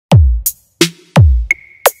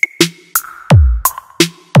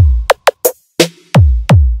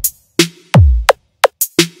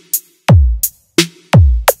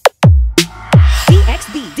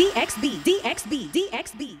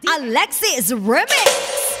DXB, ALEXIS Remix.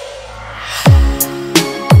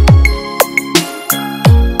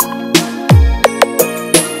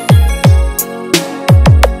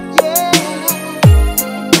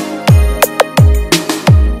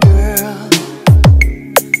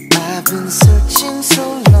 Searching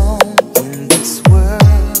so long in this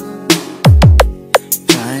world,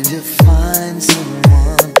 trying to find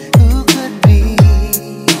someone who could be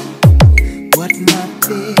what my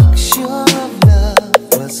picture of love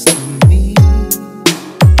was to me.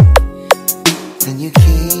 Then you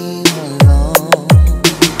came along.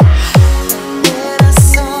 When I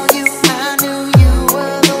saw you, I knew you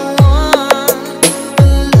were the one,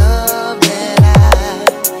 the love that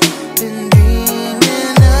I've been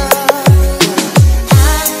dreaming of.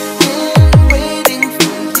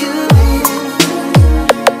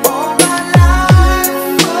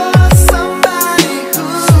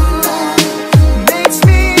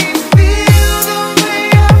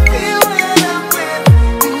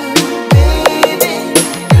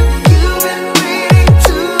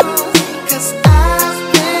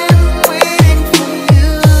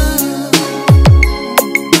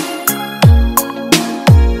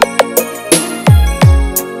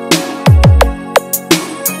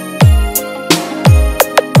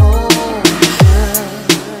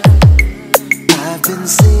 Been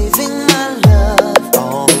saving my love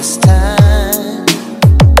all this time,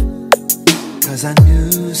 'cause I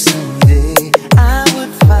knew someday I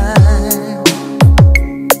would find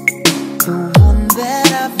the one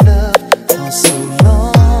that I've loved for so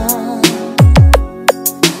long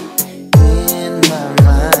in my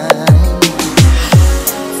mind.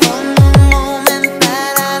 From the moment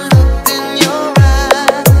that I looked in your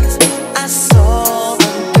eyes, I saw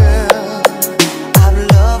the girl I've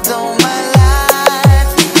loved all my life.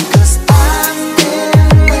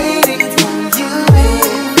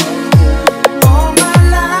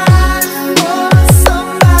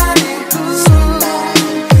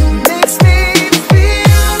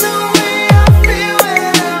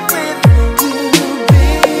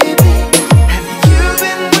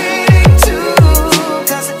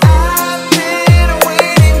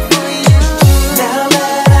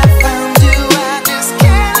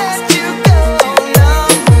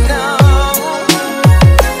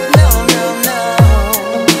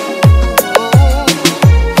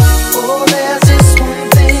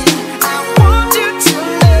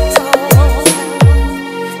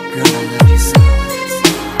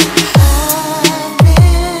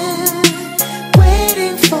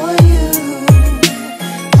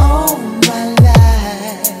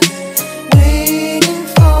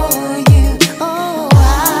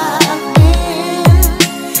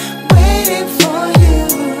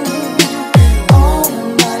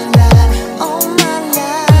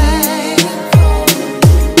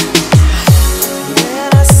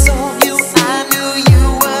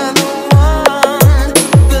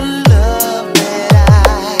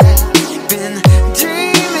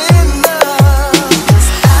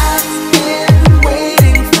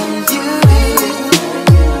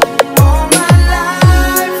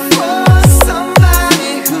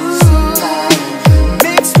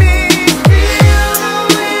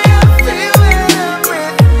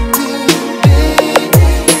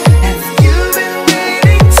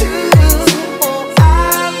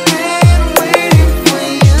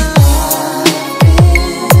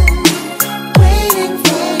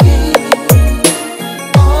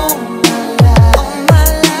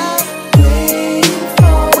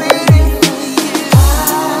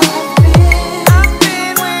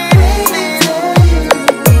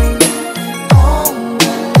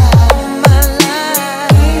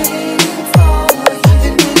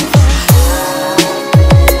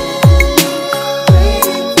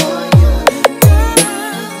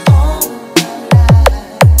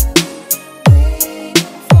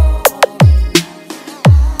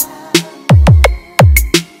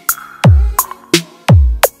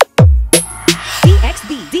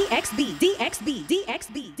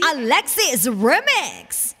 DXB, ALEXIS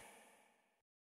Remix.